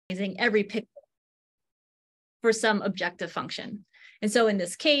every pixel for some objective function. And so in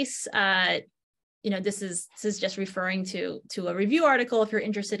this case, this is just referring to a review article if you're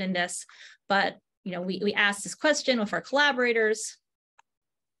interested in this. But we asked this question with our collaborators,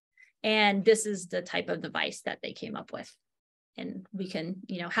 and this is the type of device that they came up with. And we can,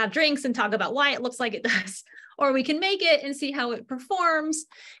 have drinks and talk about why it looks like it does, or we can make it and see how it performs.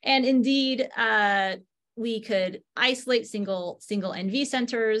 And indeed, we could isolate single NV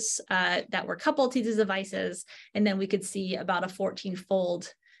centers that were coupled to these devices, and then we could see about a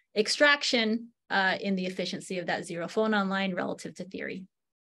 14-fold extraction in the efficiency of that zero phonon line relative to theory.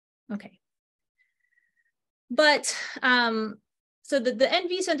 Okay. But so the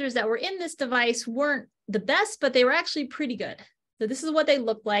NV centers that were in this device weren't the best, but they were actually pretty good. So this is what they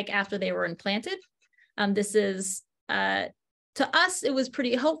looked like after they were implanted. This is, to us, it was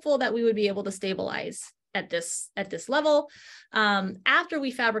pretty hopeful that we would be able to stabilize at this level. After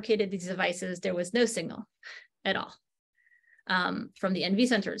we fabricated these devices, there was no signal at all from the NV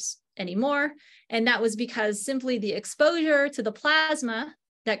centers anymore. And that was because simply the exposure to the plasma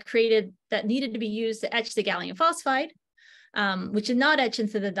that needed to be used to etch the gallium phosphide, which did not etch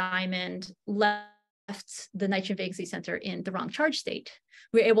into the diamond, left the nitrogen vacancy center in the wrong charge state.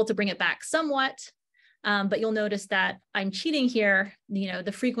 We were able to bring it back somewhat, but you'll notice that I'm cheating here.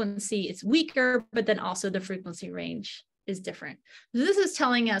 The frequency is weaker, but then also the frequency range is different. So this is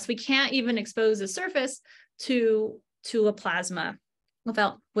telling us we can't even expose the surface to a plasma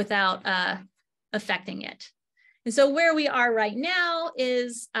without affecting it. And so where we are right now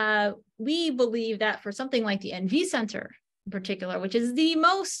is we believe that for something like the NV center in particular, which is the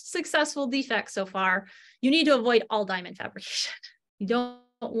most successful defect so far, you need to avoid all diamond fabrication. You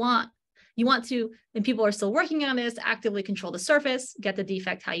want to, and people are still working on this, actively control the surface, get the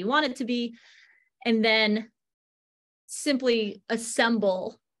defect how you want it to be, and then simply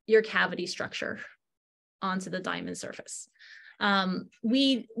assemble your cavity structure onto the diamond surface.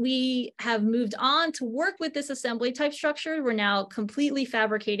 We have moved on to work with this assembly type structure. We're now completely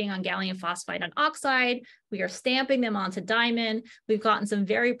fabricating on gallium phosphide on oxide. We are stamping them onto diamond. We've gotten some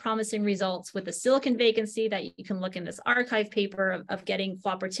very promising results with the silicon vacancy that you can look in this archive paper of getting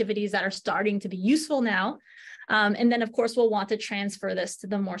cooperativities that are starting to be useful now. And then of course, we'll want to transfer this to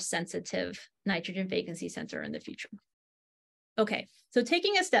the more sensitive nitrogen vacancy center in the future. Okay, so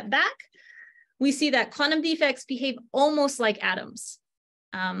taking a step back, we see that quantum defects behave almost like atoms.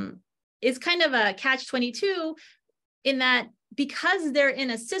 It's kind of a catch-22 in that because they're in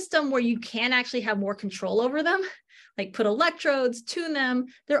a system where you can actually have more control over them, like put electrodes, tune them,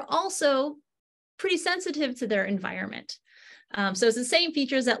 they're also pretty sensitive to their environment. So it's the same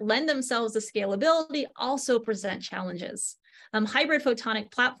features that lend themselves to scalability also present challenges. Hybrid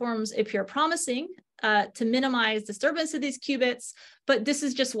photonic platforms appear promising to minimize disturbance of these qubits, but this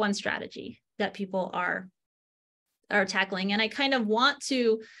is just one strategy that people are tackling. And I kind of want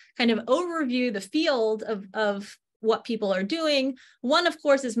to overview the field of what people are doing. One, of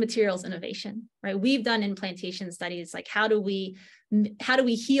course, is materials innovation, right? We've done implantation studies, like how do we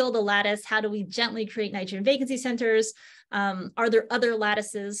heal the lattice? How do we gently create nitrogen vacancy centers? Are there other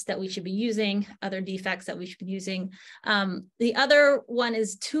lattices that we should be using, other defects that we should be using? The other one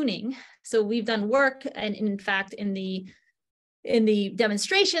is tuning. So we've done work, and in fact, in the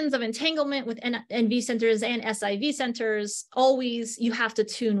demonstrations of entanglement with NV centers and SIV centers, always you have to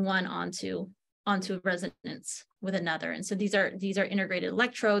tune one onto resonance with another. And so these are integrated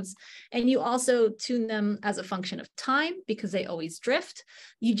electrodes, and you also tune them as a function of time because they always drift.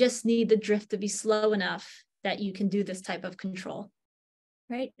 You just need the drift to be slow enough that you can do this type of control,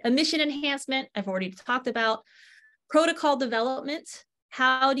 right? Emission enhancement, I've already talked about. Protocol development,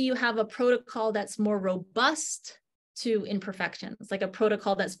 how do you have a protocol that's more robust to imperfections, like a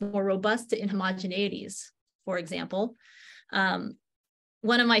protocol that's more robust to inhomogeneities, for example.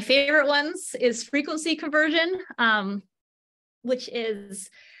 One of my favorite ones is frequency conversion, which is,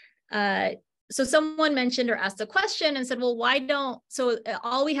 so someone mentioned or asked a question and said, well, so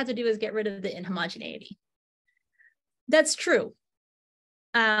all we had to do is get rid of the inhomogeneity. That's true.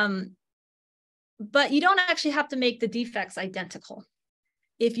 But you don't actually have to make the defects identical.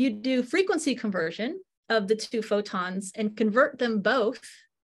 If you do frequency conversion of the two photons and convert them both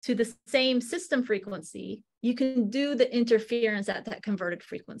to the same system frequency, you can do the interference at that converted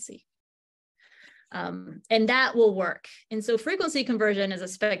frequency. And that will work. And so frequency conversion is a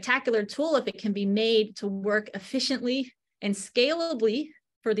spectacular tool if it can be made to work efficiently and scalably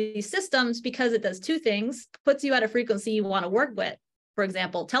for these systems, because it does two things: puts you at a frequency you want to work with, for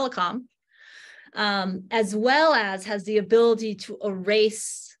example, telecom, as well as has the ability to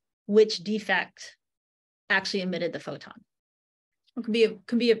erase which defect actually emitted the photon. It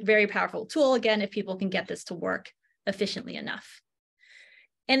can be a very powerful tool, again, if people can get this to work efficiently enough.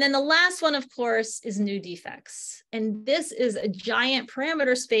 And then the last one, of course, is new defects. And this is a giant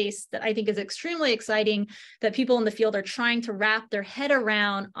parameter space that I think is extremely exciting, that people in the field are trying to wrap their head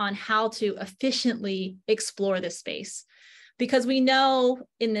around on how to efficiently explore this space. Because we know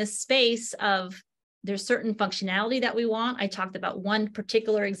in this space of there's certain functionality that we want. I talked about one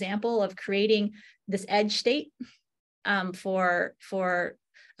particular example of creating this edge state for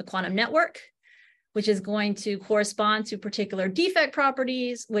a quantum network, which is going to correspond to particular defect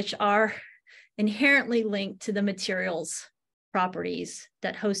properties, which are inherently linked to the materials properties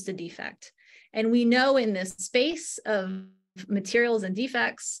that host the defect. And we know in this space of materials and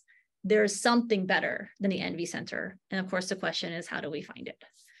defects, there's something better than the NV center. And of course, the question is, how do we find it?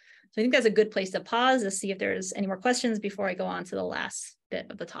 So I think that's a good place to pause to see if there's any more questions before I go on to the last bit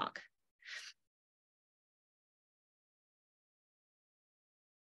of the talk.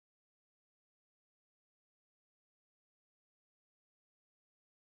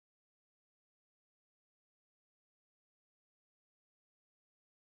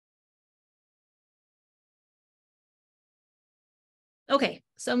 Okay,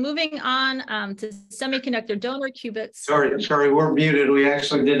 so moving on to semiconductor donor qubits. Sorry, we're muted. We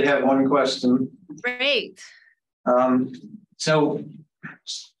actually did have one question. Great. So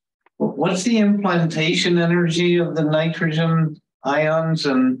what's the implantation energy of the nitrogen ions,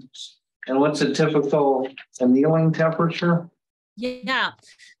 and what's a typical annealing temperature? Yeah,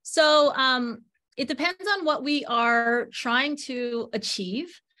 so it depends on what we are trying to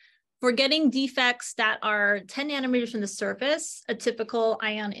achieve. For getting defects that are 10 nanometers from the surface, a typical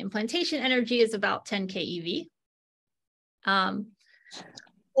ion implantation energy is about 10 keV.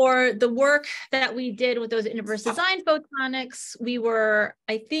 For the work that we did with those inverse design photonics,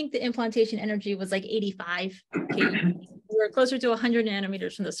 I think the implantation energy was like 85 keV. We were closer to 100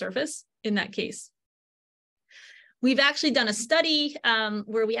 nanometers from the surface in that case. We've actually done a study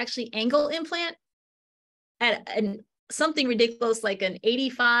where we actually angle implant at something ridiculous like an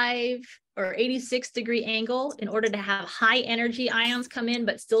 85 or 86 degree angle in order to have high energy ions come in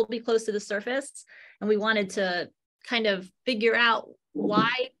but still be close to the surface. And we wanted to kind of figure out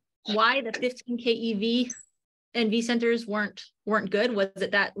why the 15 keV NV centers weren't good. Was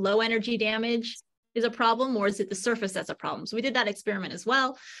it that low energy damage is a problem, or is it the surface that's a problem? So we did that experiment as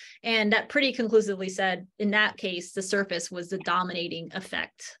well. And that pretty conclusively said, in that case, the surface was the dominating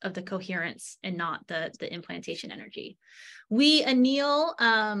effect of the coherence and not the implantation energy. We anneal,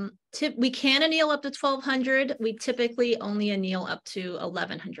 we can anneal up to 1200. We typically only anneal up to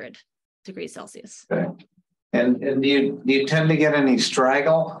 1100 degrees Celsius. Okay. And do you tend to get any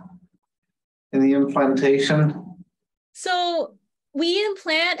straggle in the implantation? So we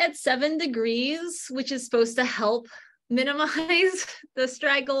implant at 7 degrees, which is supposed to help minimize the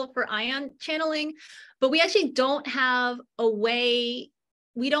straggle for ion channeling, but we actually don't have a way,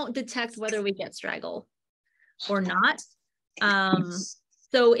 we don't detect whether we get straggle or not.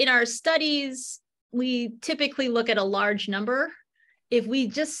 So in our studies, we typically look at a large number. If we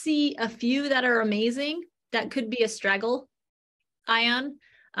just see a few that are amazing, that could be a straggle ion.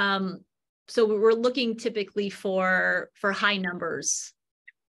 So we're looking typically for high numbers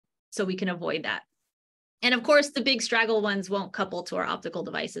so we can avoid that. And of course, the big straggle ones won't couple to our optical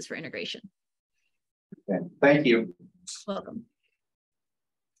devices for integration. Okay, thank you. Welcome.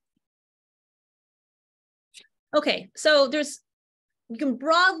 Okay, so you can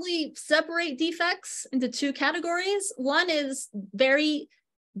broadly separate defects into two categories. One is very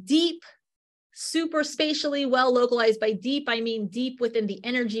deep, super spatially well localized. By deep, I mean deep within the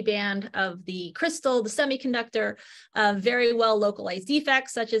energy band of the crystal, the semiconductor, very well localized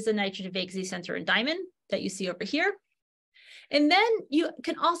defects, such as the nitrogen vacancy center and diamond that you see over here. And then you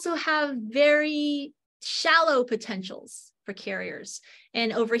can also have very shallow potentials for carriers.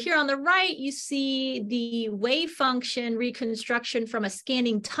 And over here on the right, you see the wave function reconstruction from a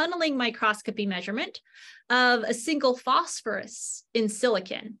scanning tunneling microscopy measurement of a single phosphorus in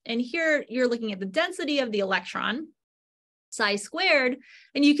silicon. And here you're looking at the density of the electron, psi squared,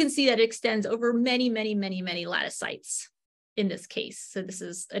 and you can see that it extends over many, many, many, many lattice sites in this case. So this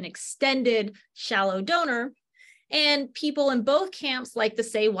is an extended shallow donor. And people in both camps like to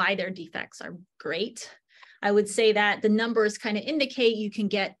say why their defects are great. I would say that the numbers kind of indicate you can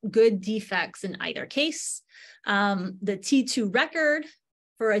get good defects in either case. The T2 record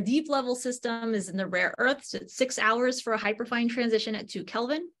for a deep level system is in the rare earths at 6 hours for a hyperfine transition at 2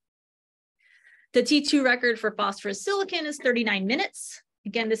 Kelvin. The T2 record for phosphorus silicon is 39 minutes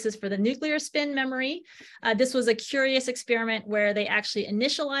Again, this is for the nuclear spin memory. This was a curious experiment where they actually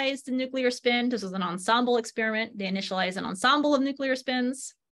initialized the nuclear spin. This was an ensemble experiment. They initialized an ensemble of nuclear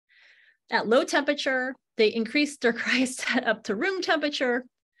spins. At low temperature, they increased their cryostat up to room temperature.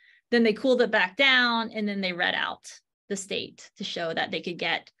 Then they cooled it back down, and then they read out the state to show that they could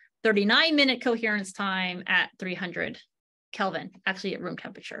get 39-minute coherence time at 300 Kelvin, actually at room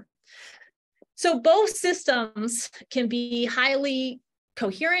temperature. So both systems can be highly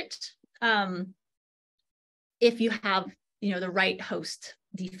coherent if you have, the right host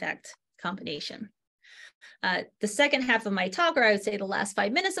defect combination. The second half of my talk, or I would say the last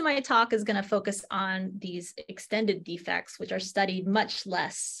 5 minutes of my talk, is going to focus on these extended defects, which are studied much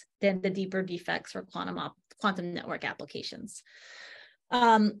less than the deeper defects for quantum network applications.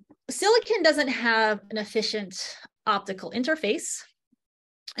 Silicon doesn't have an efficient optical interface.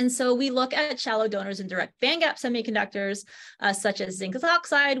 And so we look at shallow donors and direct bandgap semiconductors, such as zinc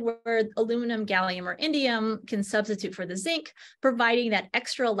oxide, where aluminum, gallium, or indium can substitute for the zinc, providing that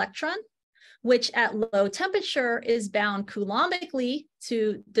extra electron, which at low temperature is bound coulombically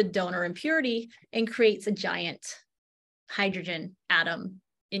to the donor impurity and creates a giant hydrogen atom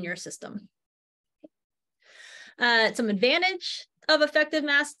in your system. Some advantage of effective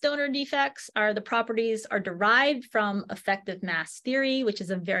mass donor defects are the properties are derived from effective mass theory, which is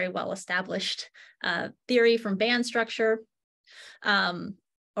a very well-established theory from band structure,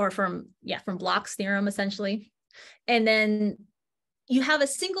 or from Bloch's theorem, essentially. And then you have a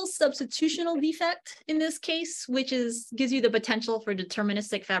single substitutional defect in this case, which gives you the potential for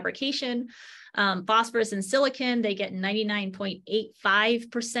deterministic fabrication. Phosphorus and silicon, they get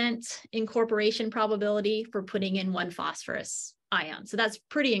 99.85% incorporation probability for putting in one phosphorus ion. So that's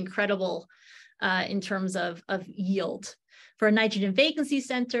pretty incredible in terms of yield. For a nitrogen vacancy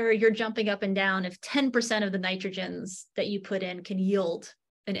center, you're jumping up and down if 10% of the nitrogens that you put in can yield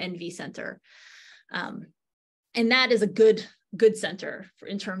an NV center. And that is a good center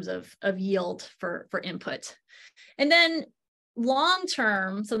in terms of yield for input. And then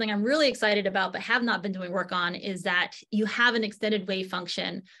long-term, something I'm really excited about but have not been doing work on, is that you have an extended wave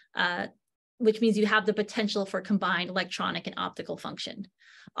function, which means you have the potential for combined electronic and optical function.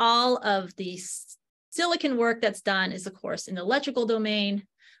 All of the silicon work that's done is, of course, in the electrical domain.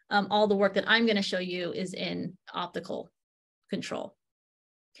 All the work that I'm going to show you is in optical control.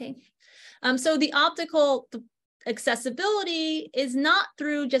 Okay, so the optical accessibility is not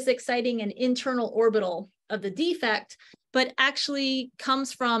through just exciting an internal orbital of the defect, but actually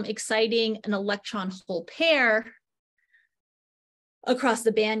comes from exciting an electron hole pair across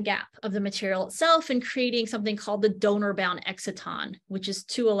the band gap of the material itself and creating something called the donor-bound exciton, which is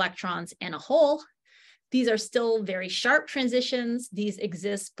 2 electrons and a hole. These are still very sharp transitions. These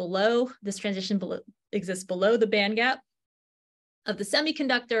exist below, this transition exists below the band gap of the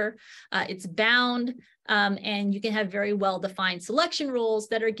semiconductor. It's bound, and you can have very well-defined selection rules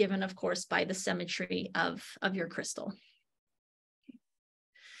that are given, of course, by the symmetry of your crystal.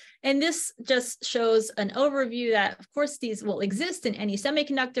 And this just shows an overview that, of course, these will exist in any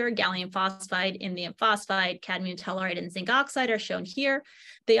semiconductor. Gallium phosphide, indium phosphide, cadmium telluride, and zinc oxide are shown here.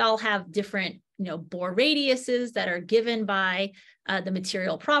 They all have different, Bohr radiuses that are given by the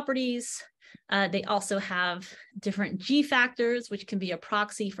material properties. They also have different G factors, which can be a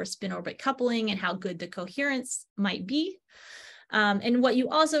proxy for spin-orbit coupling and how good the coherence might be. And what you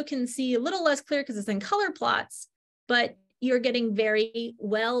also can see a little less clear because it's in color plots, but you're getting very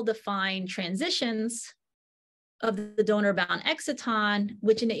well-defined transitions of the donor-bound exciton,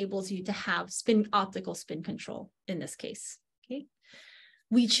 which enables you to have optical spin control in this case. Okay.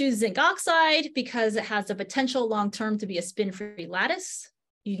 We choose zinc oxide because it has the potential long-term to be a spin-free lattice.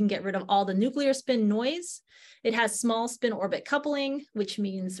 You can get rid of all the nuclear spin noise. It has small spin orbit coupling, which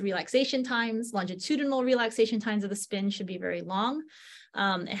means relaxation times, longitudinal relaxation times of the spin should be very long.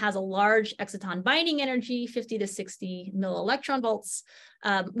 It has a large exciton binding energy, 50 to 60 millielectron volts,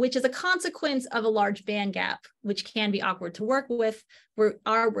 which is a consequence of a large band gap, which can be awkward to work with. We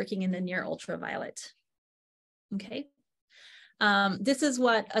are working in the near ultraviolet. Okay. This is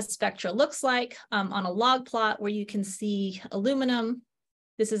what a spectra looks like on a log plot where you can see aluminum.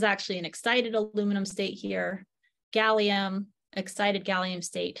 This is actually an excited aluminum state here, gallium, excited gallium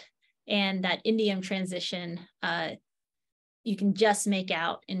state, and that indium transition you can just make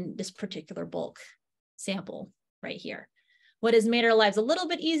out in this particular bulk sample right here. What has made our lives a little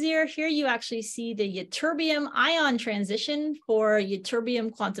bit easier, here you actually see the ytterbium ion transition for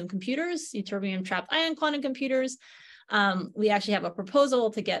ytterbium quantum computers, ytterbium trapped ion quantum computers. We actually have a proposal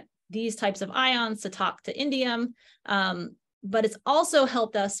to get these types of ions to talk to indium. But it's also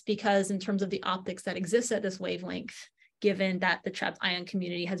helped us because in terms of the optics that exist at this wavelength, given that the trapped ion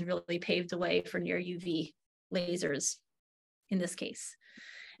community has really paved the way for near UV lasers in this case.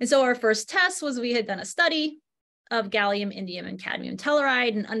 And so our first test was we had done a study of gallium, indium, and cadmium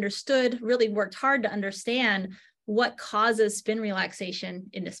telluride and really worked hard to understand what causes spin relaxation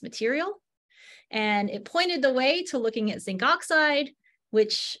in this material. And it pointed the way to looking at zinc oxide,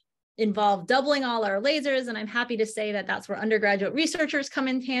 which involved doubling all our lasers. And I'm happy to say that that's where undergraduate researchers come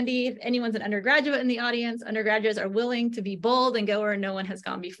in handy. If anyone's an undergraduate in the audience, undergraduates are willing to be bold and go where no one has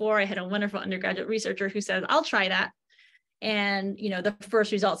gone before. I had a wonderful undergraduate researcher who said, I'll try that. And the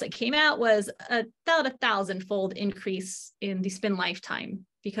first results that came out was about 1,000-fold increase in the spin lifetime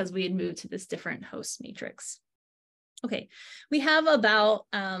because we had moved to this different host matrix. Okay, we have about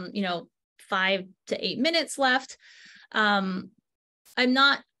 5 to 8 minutes left. I'm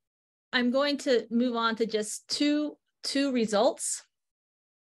going to move on to just two results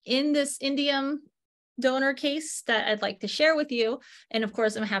in this indium donor case that I'd like to share with you. And of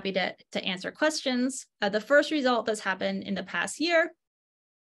course, I'm happy to answer questions. The first result that's happened in the past year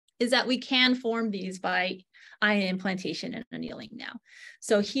is that we can form these by ion implantation and annealing now.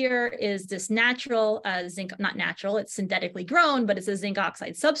 So here is this natural zinc, not natural, it's synthetically grown, but it's a zinc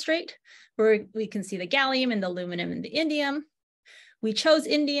oxide substrate where we can see the gallium and the aluminum and the indium. We chose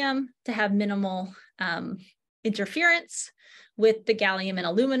indium to have minimal interference with the gallium and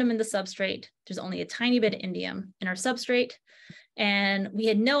aluminum in the substrate. There's only a tiny bit of indium in our substrate. And we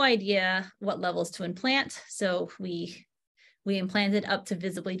had no idea what levels to implant. So we implanted up to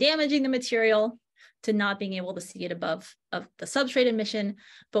visibly damaging the material to not being able to see it above of the substrate emission.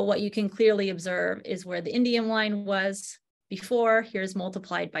 But what you can clearly observe is where the indium line was before. Here's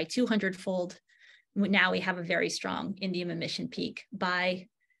multiplied by 200-fold. Now we have a very strong indium emission peak by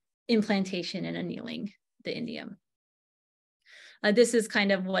implantation and annealing the indium. This is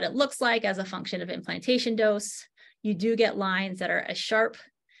kind of what it looks like as a function of implantation dose. You do get lines that are as sharp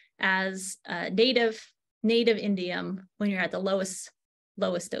as native indium when you're at the lowest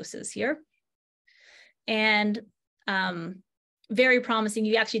doses here. And very promising.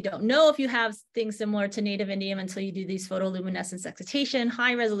 You actually don't know if you have things similar to native indium until you do these photoluminescence excitation,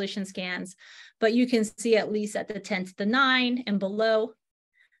 high resolution scans, but you can see at least at the 10 to the 9 and below,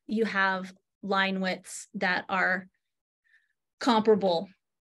 you have line widths that are comparable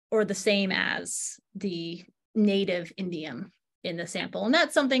or the same as the native indium in the sample. And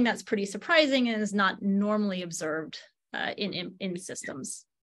that's something that's pretty surprising and is not normally observed in systems.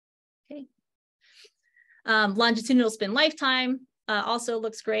 Okay. Longitudinal spin lifetime also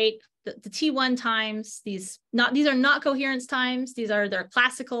looks great. The T1 times, these are not coherence times. These are their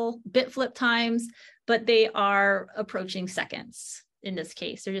classical bit flip times, but they are approaching seconds in this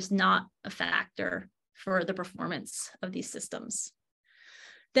case. They're just not a factor for the performance of these systems.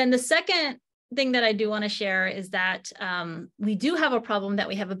 Then the second thing that I do want to share is that we do have a problem that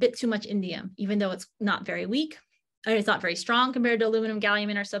we have a bit too much indium, even though it's not very weak. It's not very strong compared to aluminum,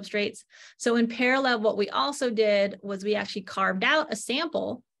 gallium in our substrates. So in parallel, what we also did was we actually carved out a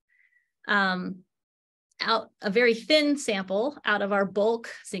sample, a very thin sample out of our bulk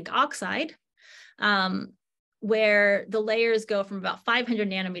zinc oxide, where the layers go from about 500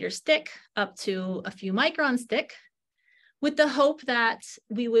 nanometers thick up to a few microns thick, with the hope that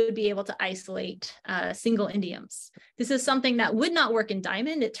we would be able to isolate single indiums. This is something that would not work in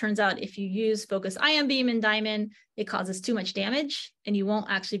diamond. It turns out if you use focused ion beam in diamond, it causes too much damage and you won't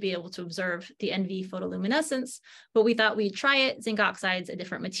actually be able to observe the NV photoluminescence, but we thought we'd try it. Zinc oxide's a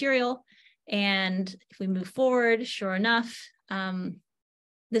different material. And if we move forward, sure enough,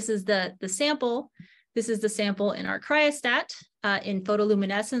 this is the sample. This is the sample in our cryostat in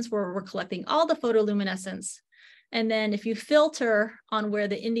photoluminescence where we're collecting all the photoluminescence. And then if you filter on where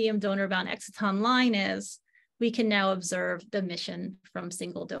the indium donor-bound exciton line is, we can now observe the emission from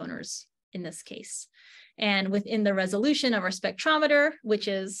single donors in this case. And within the resolution of our spectrometer, which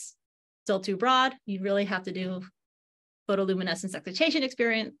is still too broad, you really have to do photoluminescence excitation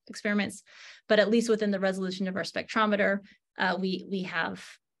experiments, but at least within the resolution of our spectrometer, we have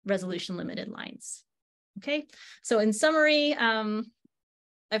resolution limited lines. Okay, so in summary,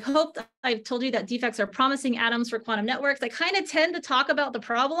 I've hoped I've told you that defects are promising atoms for quantum networks. I kind of tend to talk about the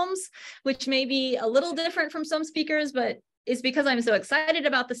problems, which may be a little different from some speakers, but it's because I'm so excited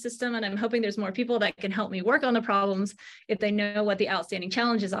about the system and I'm hoping there's more people that can help me work on the problems if they know what the outstanding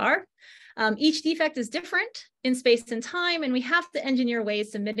challenges are. Each defect is different in space and time, and we have to engineer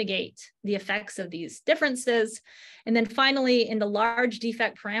ways to mitigate the effects of these differences. And then finally, in the large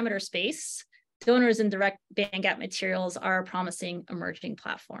defect parameter space, donors and direct bandgap materials are a promising emerging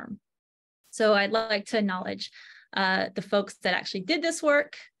platform. So I'd like to acknowledge the folks that actually did this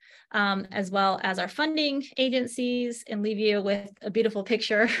work. as well as our funding agencies, and leave you with a beautiful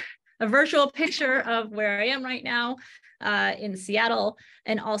picture, a virtual picture of where I am right now in Seattle,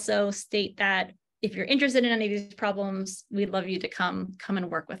 and also state that if you're interested in any of these problems, we'd love you to come and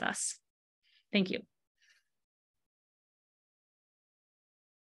work with us. Thank you.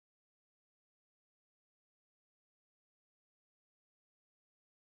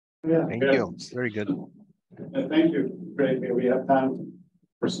 Yeah, Thank you. Very good. Thank you. Great. We have time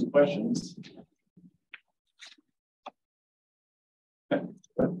for some questions.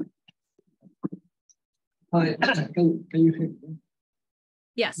 Hi, can you hear me?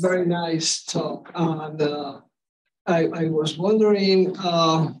 Yes. Very nice talk. And I was wondering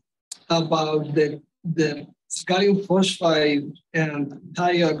about the gallium phosphide and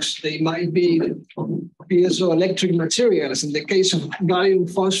TIOX. They might be piezoelectric materials. In the case of gallium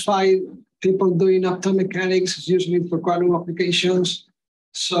phosphide, people doing optomechanics is usually for quantum applications.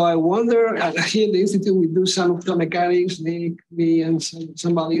 So I wonder, here in the Institute, we do some optomechanics, Nick, me, and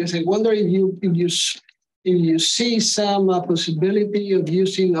somebody else. I wonder if you see some possibility of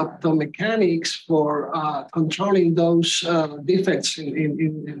using optomechanics for controlling those defects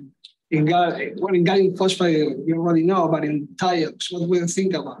in gallium phosphide, you already know, but in TIOX, what do you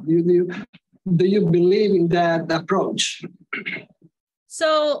think about? Do you believe in that approach?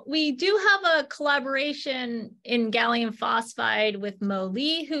 So we do have a collaboration in gallium phosphide with Mo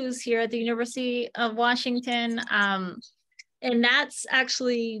Lee, who's here at the University of Washington. And that's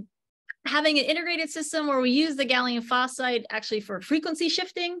actually having an integrated system where we use the gallium phosphide actually for frequency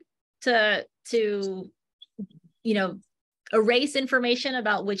shifting to erase information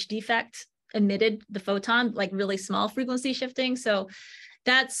about which defect emitted the photon, like really small frequency shifting. So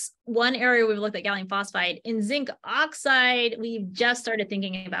that's one area we've looked at gallium phosphide. In zinc oxide, we've just started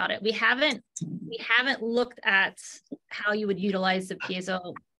thinking about it. We haven't looked at how you would utilize the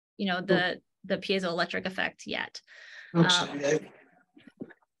piezo, the piezoelectric effect yet. It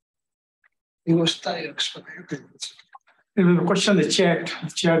was TIOX. There was a question in the chat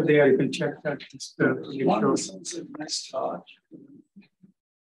there. You can check that.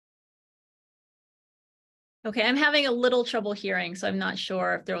 Okay, I'm having a little trouble hearing, so I'm not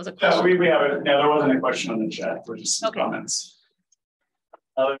sure if there was a question. Yeah, we have it. No, there wasn't a question on the chat. We're just some comments.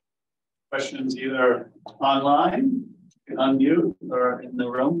 Other questions either online, you can unmute, or in the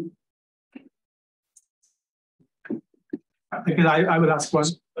room? Because I will ask one.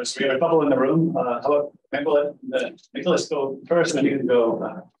 So we have a couple in the room. How about Nicholas go first, and then you can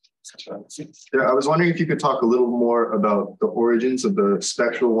go. Yeah, I was wondering if you could talk a little more about the origins of the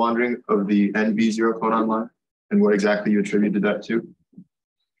spectral wandering of the NV0 photon line and what exactly you attributed that to.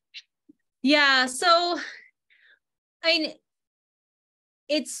 Yeah, so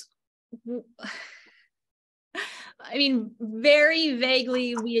very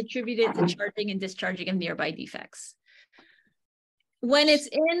vaguely we attribute it to charging and discharging of nearby defects. When it's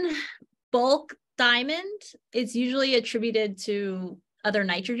in bulk diamond, it's usually attributed to other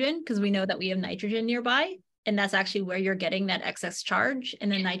nitrogen because we know that we have nitrogen nearby, and that's actually where you're getting that excess charge,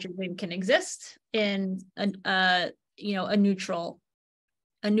 and then nitrogen can exist in a neutral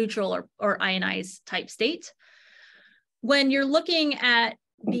or ionized type state. When you're looking at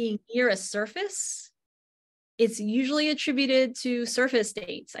being near a surface, it's usually attributed to surface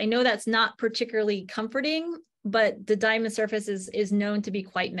states. I know that's not particularly comforting, but the diamond surface is known to be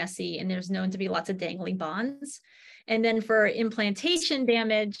quite messy, and there's known to be lots of dangling bonds. And then for implantation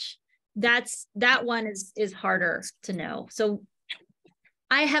damage, that one is harder to know. So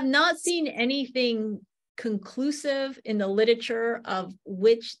I have not seen anything conclusive in the literature of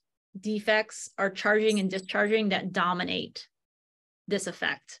which defects are charging and discharging that dominate this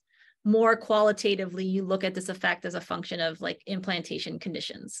effect. More qualitatively, you look at this effect as a function of like implantation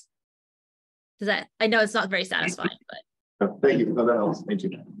conditions. I know it's not very satisfying, but. Thank you. No, that helps. Thank you.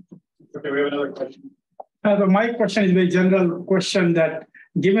 Okay, we have another question. My question is a very general question that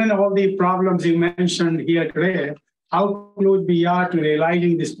given all the problems you mentioned here today, how close we are to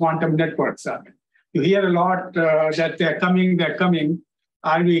realizing these quantum networks? You hear a lot that they're coming.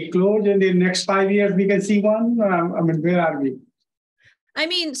 Are we close in the next 5 years we can see one? Where are we?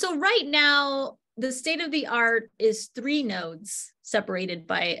 So right now, the state of the art is 3 nodes separated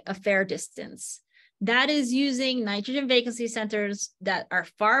by a fair distance. That is using nitrogen vacancy centers that are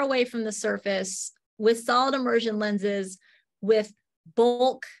far away from the surface with solid immersion lenses with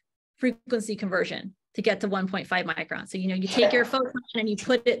bulk frequency conversion to get to 1.5 microns. So, you take your photon and you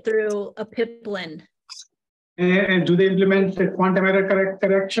put it through a piplin. And do they implement the quantum error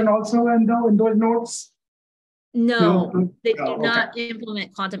correction also in those nodes? No, they do not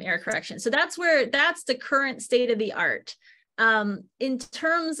implement quantum error correction. So that's the current state of the art. In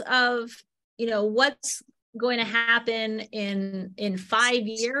terms of, what's going to happen in 5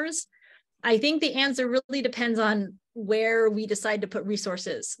 years, I think the answer really depends on where we decide to put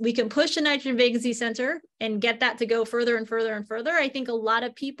resources. We can push the nitrogen vacancy center and get that to go further and further and further. I think a lot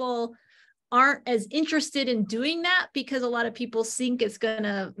of people aren't as interested in doing that because a lot of people think it's going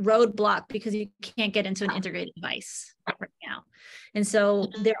to roadblock because you can't get into an integrated device right now. And so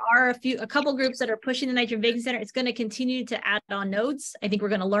there are a couple groups that are pushing the nitrogen vacancy center. It's going to continue to add on nodes. I think we're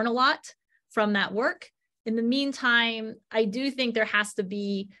going to learn a lot from that work. In the meantime, I do think there has to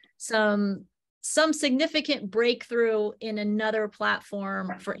be some significant breakthrough in another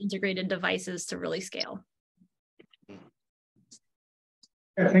platform for integrated devices to really scale.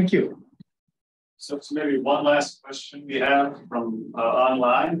 Yeah, thank you. So maybe one last question we have from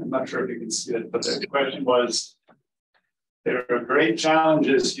online. I'm not sure if you can see it, but the question was, there are great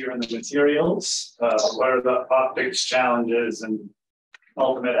challenges here in the materials. What are the optics challenges and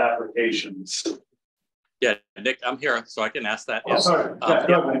ultimate applications? Yeah, Nick, I'm here, so I can ask that. Oh, sorry.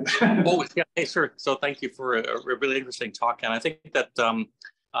 Hey, sure. So thank you for a really interesting talk. And I think that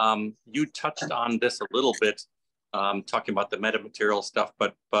you touched on this a little bit, talking about the metamaterial stuff,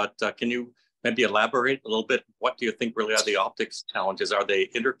 but can you maybe elaborate a little bit? What do you think really are the optics challenges? Are they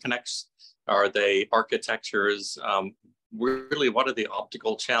interconnects? Are they architectures? Really, what are the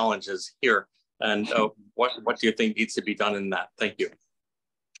optical challenges here? And what do you think needs to be done in that? Thank you.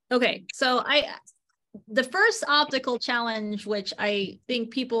 Okay, so the first optical challenge, which I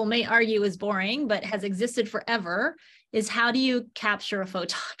think people may argue is boring, but has existed forever, is how do you capture a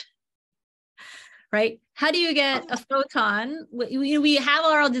photon? Right? How do you get a photon? We have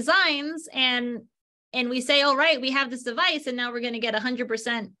our designs and we say, all right, we have this device and now we're going to get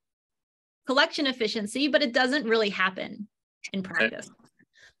 100% collection efficiency, but it doesn't really happen in practice.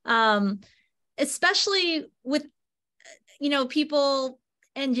 Especially with, people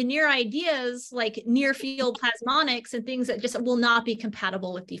engineer ideas like near field plasmonics and things that just will not be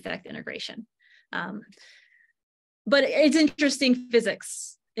compatible with defect integration. But it's interesting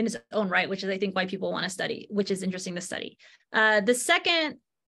physics in its own right, which is I think why people want to study, which is interesting to study. The second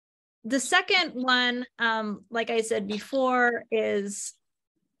one, like I said before, is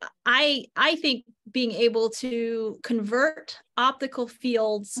I think being able to convert optical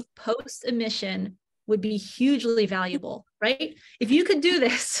fields post emission would be hugely valuable, right? If you could do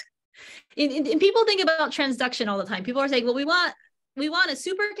this, and people think about transduction all the time. People are saying, well, we want a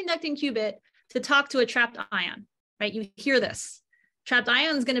superconducting qubit to talk to a trapped ion, right? You hear this. Trapped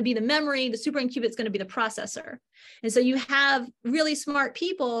ion is going to be the memory, the superconducting qubit is going to be the processor. And so you have really smart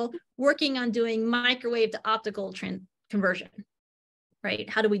people working on doing microwave to optical conversion, right?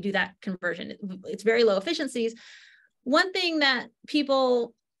 How do we do that conversion? It's very low efficiencies. One thing that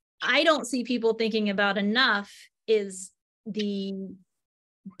I don't see people thinking about enough is the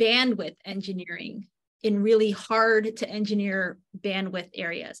bandwidth engineering in really hard to engineer bandwidth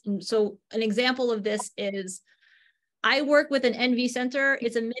areas. And so an example of this is I work with an NV center.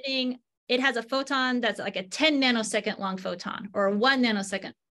 It's emitting, it has a photon that's like a 10 nanosecond long photon or a 1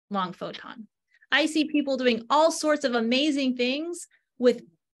 nanosecond long photon. I see people doing all sorts of amazing things with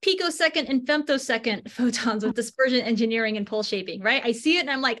picosecond and femtosecond photons with dispersion engineering and pole shaping, right? I see it and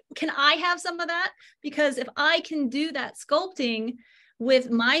I'm like, can I have some of that? Because if I can do that sculpting with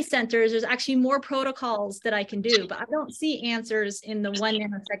my centers, there's actually more protocols that I can do, but I don't see answers in the 1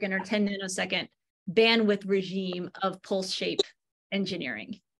 nanosecond or 10 nanosecond bandwidth regime of pulse shape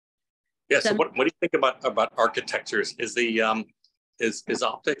engineering. Yeah, so what do you think about architectures? Is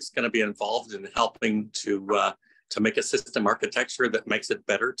optics going to be involved in helping to make a system architecture that makes it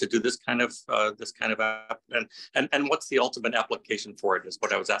better to do this kind of app, and what's the ultimate application for it is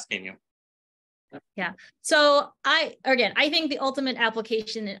what I was asking you. Yeah, so I think the ultimate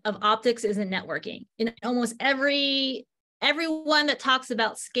application of optics is in networking. In almost everyone that talks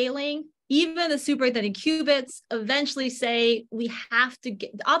about scaling, even the superconducting qubits eventually say we have to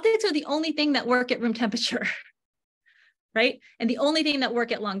get, optics are the only thing that work at room temperature. Right? And the only thing that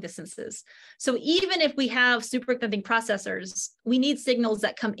work at long distances. So even if we have superconducting processors, we need signals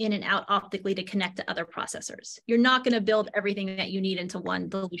that come in and out optically to connect to other processors. You're not going to build everything that you need into one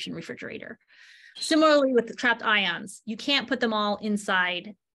dilution refrigerator. Similarly with the trapped ions, you can't put them all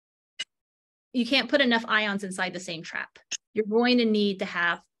inside. You can't put enough ions inside the same trap. You're going to need to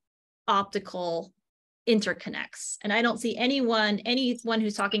have optical interconnects. And I don't see anyone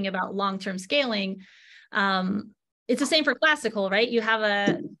who's talking about long-term scaling. It's the same for classical, right? You have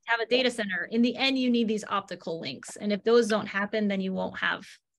a data center. In the end, you need these optical links, and if those don't happen, then you won't have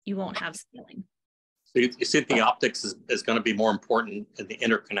scaling. So you think the optics is going to be more important in the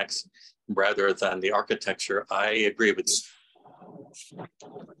interconnects rather than the architecture? I agree with you.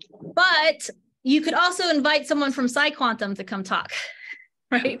 But you could also invite someone from PsiQuantum to come talk,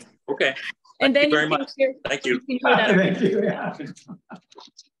 right? Okay. And then Thank you very much. Thank you. Thank you. Yeah.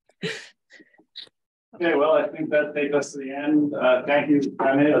 Okay, well, I think that takes us to the end. Thank you,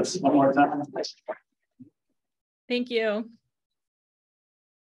 Kai-Mei. Let's one more time. Thank you.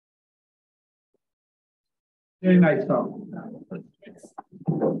 Very nice talk.